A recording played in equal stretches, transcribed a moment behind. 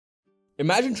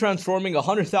Imagine transforming a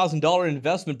 $100,000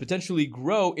 investment potentially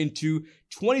grow into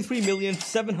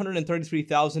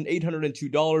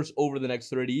 $23,733,802 over the next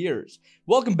 30 years.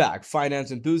 Welcome back,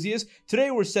 finance enthusiasts.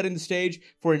 Today we're setting the stage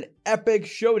for an epic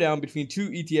showdown between two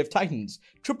ETF titans,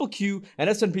 QQQ and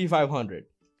S&P 500.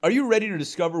 Are you ready to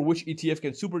discover which ETF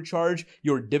can supercharge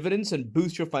your dividends and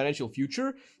boost your financial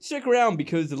future? Stick around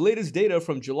because the latest data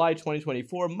from July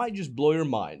 2024 might just blow your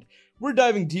mind. We're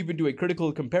diving deep into a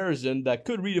critical comparison that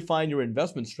could redefine your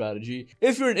investment strategy.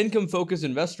 If you're an income-focused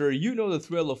investor, you know the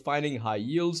thrill of finding high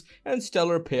yields and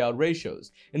stellar payout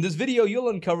ratios. In this video, you'll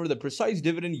uncover the precise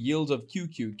dividend yields of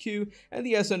QQQ and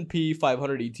the S&P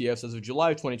 500 ETFs as of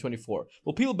July 2024.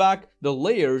 We'll peel back the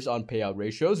layers on payout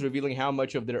ratios, revealing how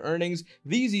much of their earnings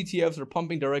these ETFs are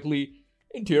pumping directly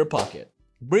into your pocket.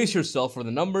 Brace yourself for the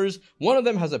numbers. One of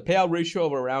them has a payout ratio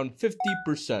of around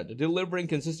 50%, delivering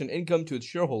consistent income to its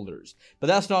shareholders. But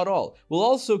that's not all. We'll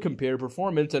also compare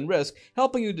performance and risk,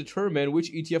 helping you determine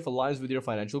which ETF aligns with your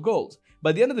financial goals.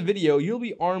 By the end of the video, you'll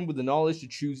be armed with the knowledge to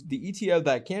choose the ETF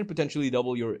that can potentially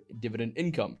double your dividend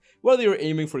income. Whether you're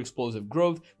aiming for explosive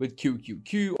growth with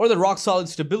QQQ or the rock-solid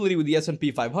stability with the S&P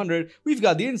 500, we've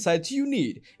got the insights you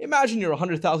need. Imagine your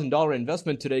 $100,000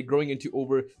 investment today growing into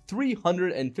over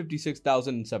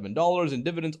 $356,007 in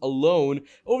dividends alone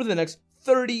over the next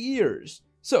 30 years.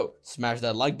 So, smash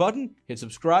that like button, hit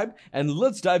subscribe, and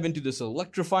let's dive into this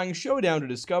electrifying showdown to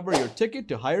discover your ticket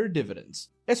to higher dividends.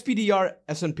 SPDR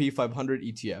S&P 500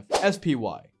 ETF,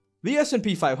 SPY. The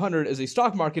S&P 500 is a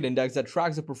stock market index that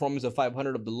tracks the performance of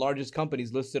 500 of the largest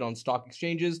companies listed on stock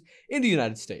exchanges in the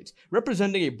United States,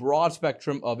 representing a broad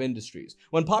spectrum of industries.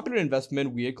 One popular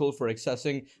investment vehicle for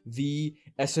accessing the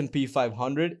S&P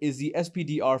 500 is the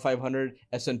SPDR 500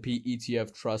 S&P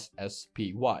ETF Trust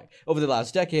SPY. Over the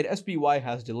last decade, SPY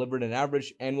has delivered an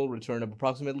average annual return of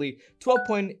approximately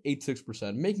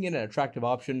 12.86%, making it an attractive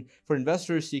option for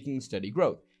investors seeking steady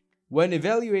growth. When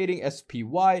evaluating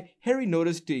SPY, Harry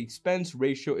noticed the expense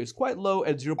ratio is quite low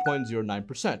at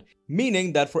 0.09%,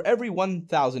 meaning that for every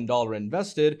 $1,000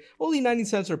 invested, only 90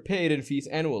 cents are paid in fees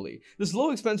annually. This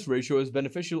low expense ratio is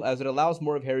beneficial as it allows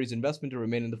more of Harry's investment to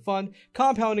remain in the fund,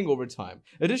 compounding over time.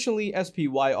 Additionally,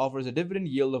 SPY offers a dividend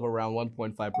yield of around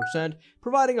 1.5%,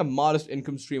 providing a modest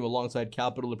income stream alongside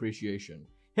capital appreciation.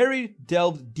 Harry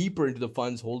delved deeper into the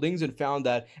fund's holdings and found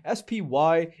that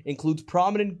SPY includes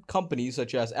prominent companies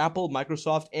such as Apple,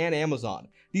 Microsoft, and Amazon.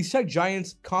 These tech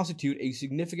giants constitute a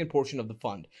significant portion of the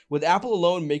fund, with Apple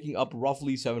alone making up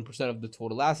roughly 7% of the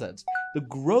total assets. The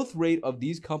growth rate of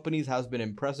these companies has been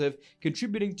impressive,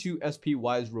 contributing to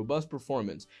SPY's robust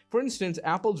performance. For instance,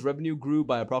 Apple's revenue grew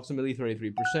by approximately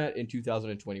 33% in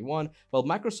 2021, while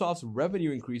Microsoft's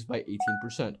revenue increased by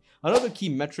 18%. Another key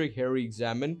metric Harry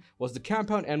examined was the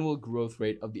compound annual growth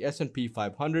rate of the S&P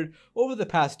 500 over the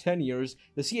past 10 years.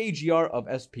 The CAGR of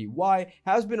SPY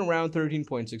has been around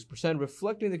 13.6%,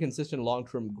 reflecting the consistent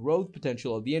long-term growth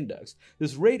potential of the index.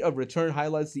 This rate of return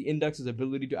highlights the index's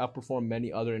ability to outperform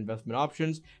many other investment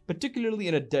options, particularly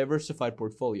in a diversified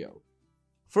portfolio.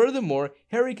 Furthermore,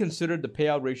 Harry considered the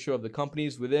payout ratio of the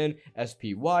companies within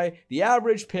SPY. The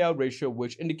average payout ratio,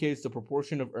 which indicates the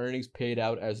proportion of earnings paid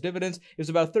out as dividends, is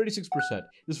about 36%.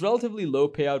 This relatively low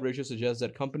payout ratio suggests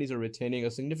that companies are retaining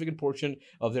a significant portion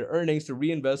of their earnings to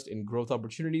reinvest in growth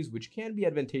opportunities, which can be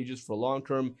advantageous for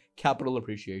long-term capital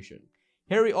appreciation.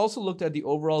 Harry also looked at the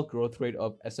overall growth rate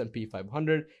of S&P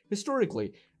 500.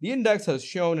 Historically, the index has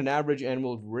shown an average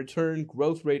annual return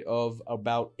growth rate of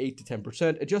about 8 to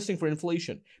 10%, adjusting for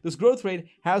inflation. This growth rate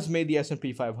has made the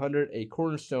S&P 500 a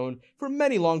cornerstone for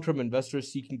many long-term investors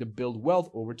seeking to build wealth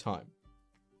over time.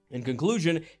 In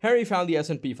conclusion, Harry found the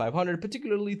S&P 500,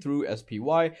 particularly through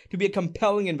SPY, to be a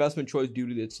compelling investment choice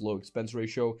due to its low expense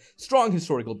ratio, strong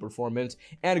historical performance,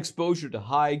 and exposure to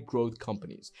high-growth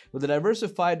companies. With a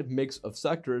diversified mix of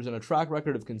sectors and a track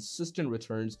record of consistent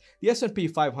returns, the S&P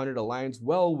 500 aligns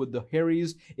well with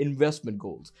Harry's investment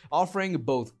goals, offering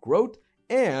both growth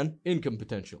and income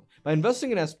potential. By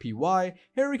investing in SPY,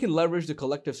 Harry can leverage the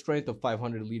collective strength of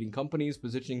 500 leading companies,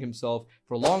 positioning himself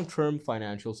for long-term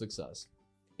financial success.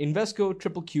 Invesco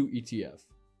QQQ ETF.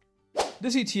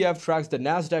 This ETF tracks the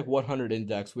Nasdaq 100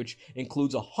 index, which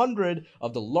includes 100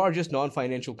 of the largest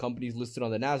non-financial companies listed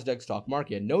on the Nasdaq stock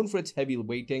market. Known for its heavy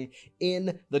weighting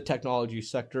in the technology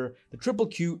sector, the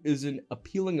QQQ is an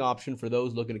appealing option for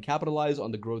those looking to capitalize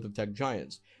on the growth of tech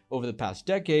giants. Over the past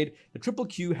decade, the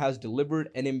QQQ has delivered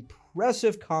an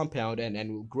impressive compound and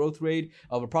annual growth rate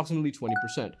of approximately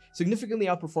 20%, significantly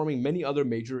outperforming many other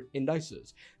major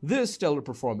indices. This stellar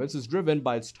performance is driven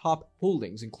by its top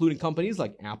holdings, including companies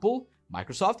like Apple,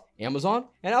 Microsoft, Amazon,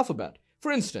 and Alphabet.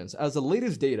 For instance, as the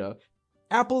latest data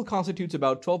Apple constitutes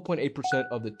about 12.8%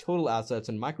 of the total assets,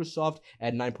 and Microsoft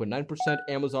at 9.9%,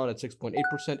 Amazon at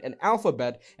 6.8%, and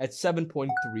Alphabet at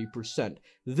 7.3%.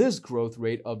 This growth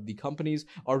rate of the companies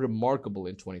are remarkable.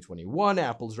 In 2021,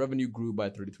 Apple's revenue grew by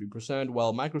 33%,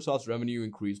 while Microsoft's revenue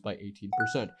increased by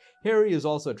 18%. Harry is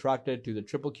also attracted to the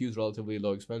QQQ's relatively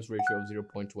low expense ratio of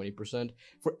 0.20%.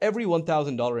 For every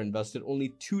 $1,000 invested, only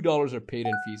 $2 are paid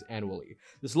in fees annually.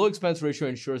 This low expense ratio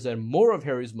ensures that more of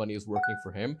Harry's money is working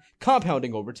for him, compounding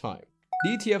over time.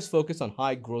 The ETF's focus on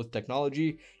high growth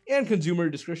technology and consumer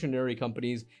discretionary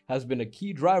companies has been a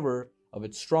key driver of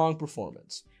its strong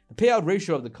performance. The payout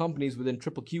ratio of the companies within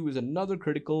QQQ is another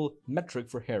critical metric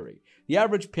for Harry. The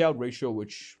average payout ratio,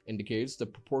 which indicates the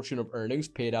proportion of earnings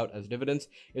paid out as dividends,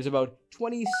 is about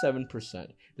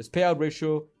 27%. This payout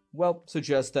ratio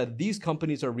suggests that these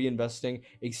companies are reinvesting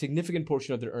a significant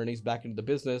portion of their earnings back into the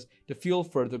business to fuel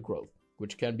further growth,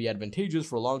 which can be advantageous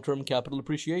for long-term capital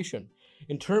appreciation.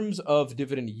 In terms of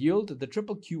dividend yield, the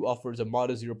QQQ offers a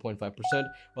modest 0.5%.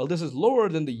 While this is lower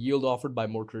than the yield offered by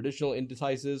more traditional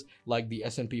indices like the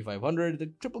S&P 500, the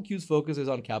QQQ's focus is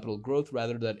on capital growth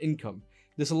rather than income.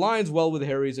 This aligns well with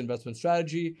Harry's investment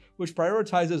strategy, which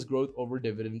prioritizes growth over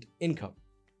dividend income.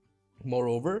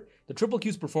 Moreover, the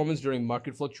QQQ's performance during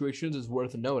market fluctuations is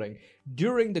worth noting.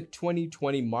 During the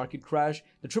 2020 market crash,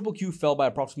 the QQQ fell by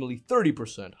approximately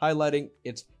 30%, highlighting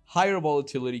its higher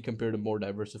volatility compared to more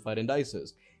diversified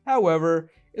indices. However,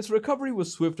 its recovery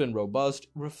was swift and robust,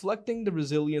 reflecting the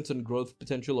resilience and growth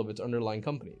potential of its underlying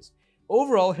companies.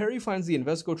 Overall, Harry finds the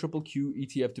Invesco QQQ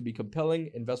ETF to be a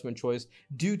compelling investment choice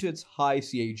due to its high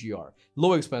CAGR,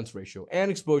 low expense ratio,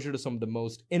 and exposure to some of the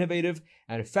most innovative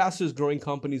and fastest growing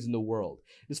companies in the world.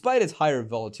 Despite its higher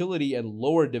volatility and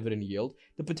lower dividend yield,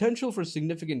 the potential for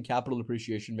significant capital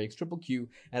appreciation makes QQQ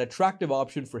an attractive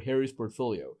option for Harry's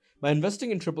portfolio. By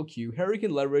investing in QQQ, Harry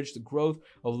can leverage the growth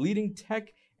of leading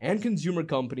tech and consumer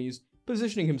companies,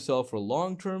 positioning himself for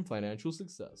long-term financial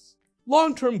success.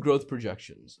 Long-term growth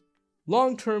projections.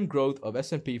 Long-term growth of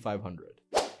S&P 500.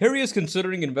 Harry is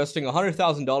considering investing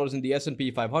 $100,000 in the S&P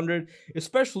 500,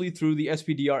 especially through the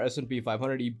SPDR S&P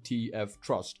 500 ETF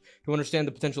Trust. To understand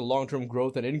the potential long-term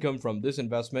growth and income from this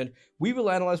investment, we will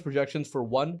analyze projections for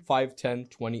 1, 5, 10,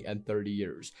 20, and 30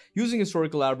 years, using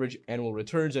historical average annual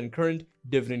returns and current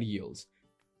dividend yields.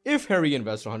 If Harry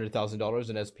invests $100,000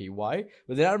 in SPY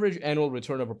with an average annual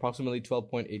return of approximately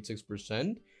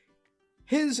 12.86%,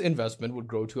 his investment would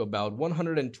grow to about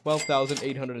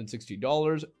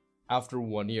 $112,860 after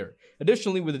 1 year.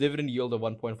 Additionally, with a dividend yield of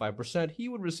 1.5%, he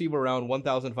would receive around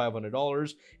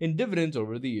 $1,500 in dividends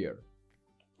over the year.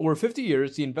 Over 50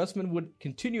 years, the investment would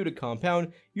continue to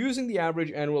compound using the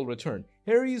average annual return.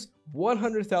 Harry's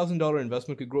 $100,000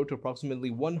 investment could grow to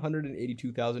approximately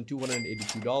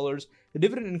 $182,282. The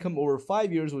dividend income over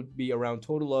 5 years would be around a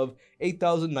total of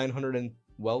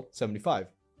 $8,975.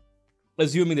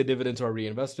 Assuming the dividends are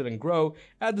reinvested and grow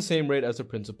at the same rate as the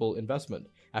principal investment.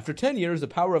 After 10 years, the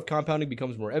power of compounding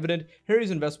becomes more evident.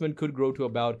 Harry's investment could grow to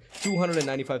about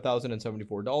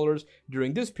 $295,074.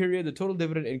 During this period, the total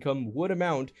dividend income would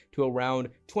amount to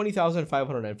around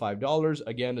 $20,505,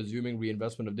 again assuming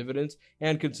reinvestment of dividends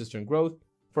and consistent growth.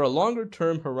 For a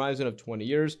longer-term horizon of 20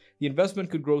 years, the investment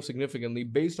could grow significantly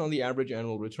based on the average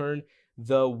annual return.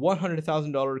 The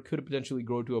 $100,000 could potentially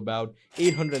grow to about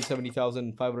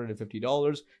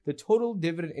 $870,550. The total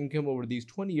dividend income over these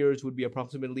 20 years would be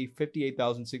approximately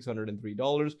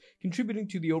 $58,603, contributing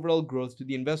to the overall growth to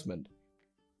the investment.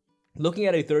 Looking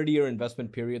at a 30-year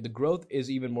investment period, the growth is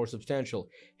even more substantial.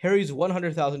 Harry's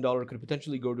 $100,000 could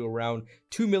potentially go to around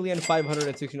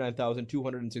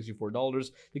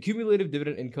 $2,569,264. The cumulative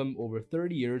dividend income over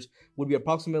 30 years would be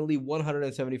approximately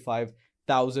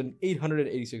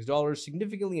 $175,886,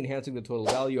 significantly enhancing the total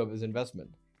value of his investment.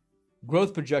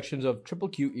 Growth projections of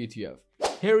QQQ ETF.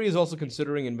 Harry is also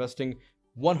considering investing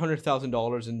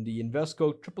 $100,000 in the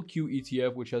Invesco QQQ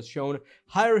ETF, which has shown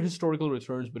higher historical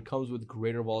returns but comes with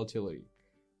greater volatility.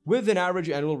 With an average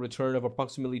annual return of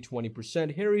approximately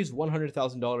 20%, Harry's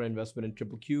 $100,000 investment in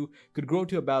QQQ could grow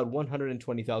to about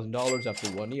 $120,000 after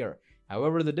 1 year.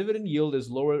 However, the dividend yield is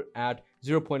lower at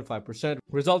 0.5%,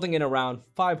 resulting in around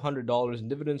 $500 in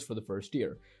dividends for the first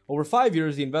year. Over 5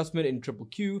 years, the investment in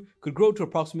QQQ could grow to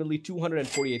approximately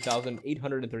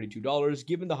 $248,832,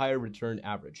 given the higher return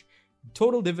average.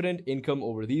 Total dividend income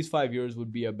over these 5 years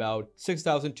would be about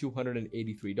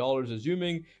 $6,283,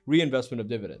 assuming reinvestment of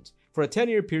dividends. For a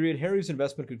 10-year period, Harry's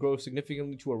investment could grow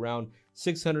significantly to around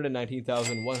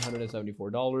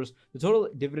 $619,174. The total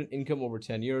dividend income over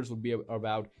 10 years would be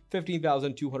about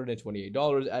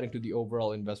 $15,228, adding to the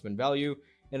overall investment value.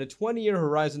 In a 20-year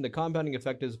horizon, the compounding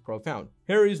effect is profound.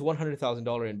 Harry's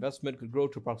 $100,000 investment could grow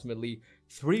to approximately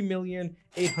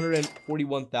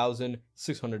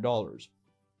 $3,841,600.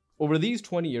 Over these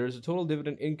 20 years, the total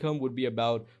dividend income would be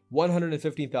about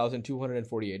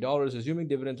 $115,248, assuming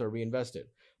dividends are reinvested.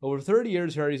 Over 30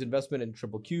 years, Harry's investment in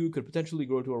QQQ could potentially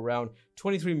grow to around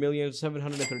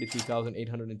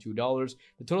 $23,733,802.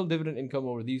 The total dividend income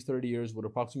over these 30 years would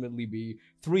approximately be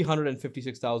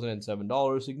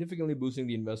 $356,007, significantly boosting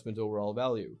the investment's overall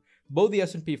value. Both the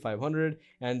S&P 500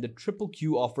 and the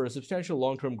QQQ offer a substantial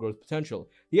long-term growth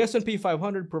potential. The S&P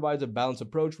 500 provides a balanced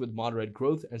approach with moderate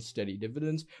growth and steady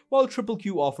dividends, while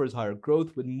QQQ offers higher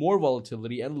growth with more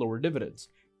volatility and lower dividends.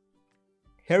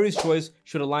 Harry's choice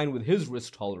should align with his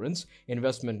risk tolerance,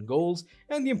 investment goals,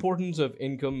 and the importance of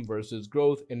income versus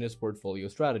growth in his portfolio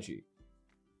strategy.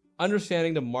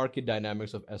 Understanding the market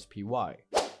dynamics of SPY.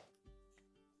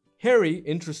 Harry,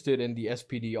 interested in the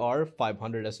SPDR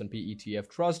 500 S&P ETF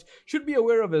trust, should be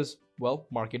aware of his,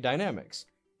 market dynamics.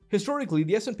 Historically,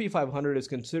 the S&P 500 is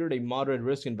considered a moderate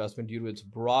risk investment due to its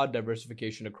broad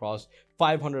diversification across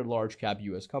 500 large-cap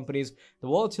U.S. companies. The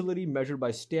volatility measured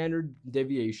by standard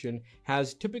deviation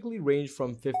has typically ranged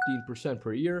from 15%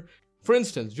 per year. For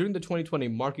instance, during the 2020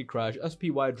 market crash,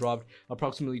 SPY dropped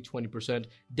approximately 20%,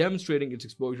 demonstrating its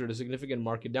exposure to significant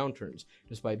market downturns.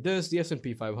 Despite this, the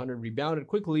S&P 500 rebounded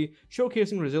quickly,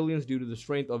 showcasing resilience due to the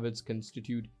strength of its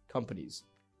constituent companies.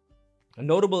 A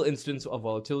notable instance of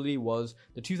volatility was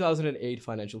the 2008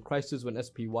 financial crisis, when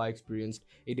SPY experienced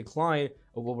a decline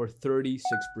of over 36%.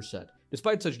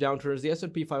 Despite such downturns, the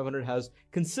S&P 500 has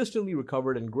consistently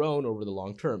recovered and grown over the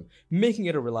long term, making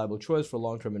it a reliable choice for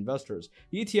long-term investors.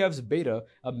 The ETF's beta,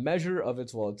 a measure of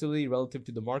its volatility relative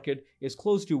to the market, is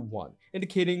close to 1,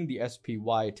 indicating the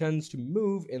SPY tends to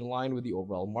move in line with the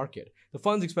overall market. The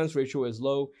fund's expense ratio is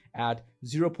low at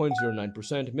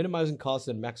 0.09%, minimizing costs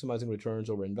and maximizing returns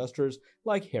over investors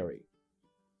like Harry.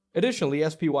 Additionally,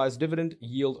 SPY's dividend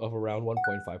yield of around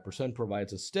 1.5%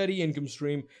 provides a steady income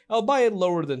stream, albeit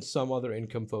lower than some other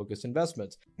income-focused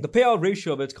investments. The payout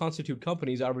ratio of its constituent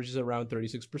companies averages around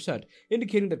 36%,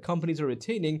 indicating that companies are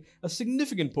retaining a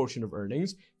significant portion of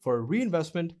earnings for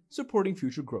reinvestment, supporting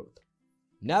future growth.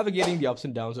 Navigating the ups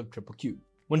and downs of QQQ.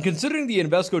 When considering the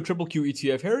Invesco QQQ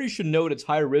ETF, Harry should note its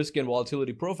higher risk and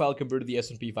volatility profile compared to the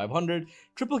S&P 500.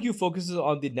 QQQ focuses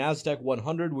on the NASDAQ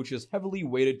 100, which is heavily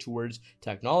weighted towards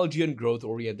technology and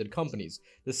growth-oriented companies.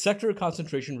 The sector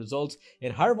concentration results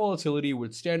in higher volatility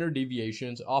with standard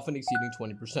deviations often exceeding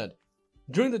 20%.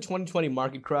 During the 2020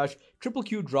 market crash,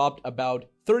 QQQ dropped about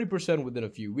 30% within a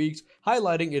few weeks,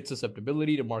 highlighting its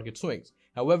susceptibility to market swings.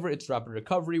 However, its rapid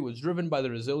recovery was driven by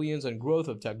the resilience and growth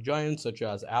of tech giants such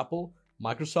as Apple,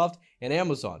 Microsoft, and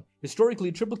Amazon.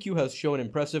 Historically, QQQ has shown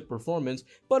impressive performance,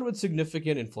 but with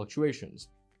significant fluctuations.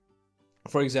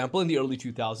 For example, in the early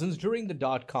 2000s, during the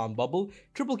dot-com bubble,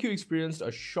 QQQ experienced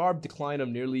a sharp decline of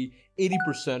nearly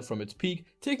 80% from its peak,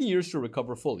 taking years to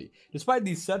recover fully. Despite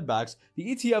these setbacks,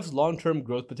 the ETF's long-term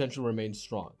growth potential remains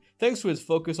strong. Thanks to its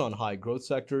focus on high-growth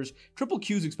sectors,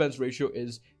 QQQ's expense ratio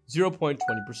is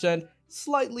 0.20%,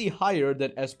 slightly higher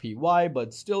than SPY,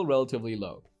 but still relatively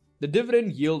low. The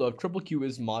dividend yield of QQQ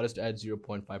is modest at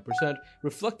 0.5%,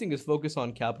 reflecting its focus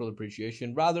on capital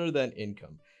appreciation rather than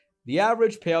income. The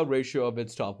average payout ratio of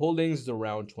its top holdings is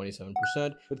around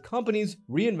 27%, with companies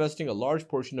reinvesting a large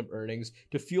portion of earnings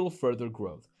to fuel further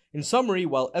growth. In summary,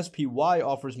 while SPY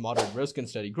offers moderate risk and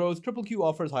steady growth, QQQ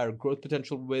offers higher growth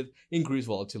potential with increased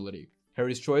volatility.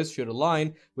 Harry's choice should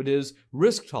align with his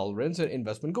risk tolerance and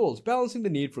investment goals, balancing the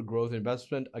need for growth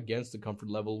investment against the comfort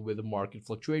level with market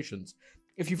fluctuations.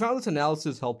 If you found this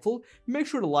analysis helpful, make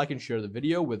sure to like and share the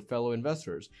video with fellow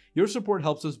investors. Your support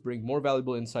helps us bring more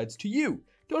valuable insights to you.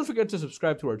 Don't forget to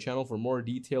subscribe to our channel for more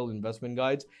detailed investment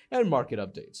guides and market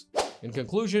updates. In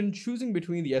conclusion, choosing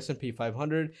between the S&P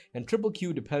 500 and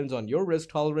QQQ depends on your risk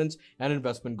tolerance and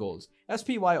investment goals.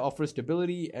 SPY offers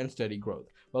stability and steady growth,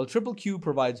 while QQQ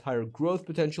provides higher growth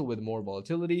potential with more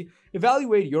volatility.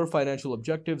 Evaluate your financial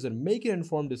objectives and make an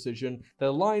informed decision that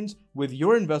aligns with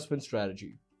your investment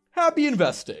strategy. Happy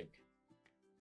investing!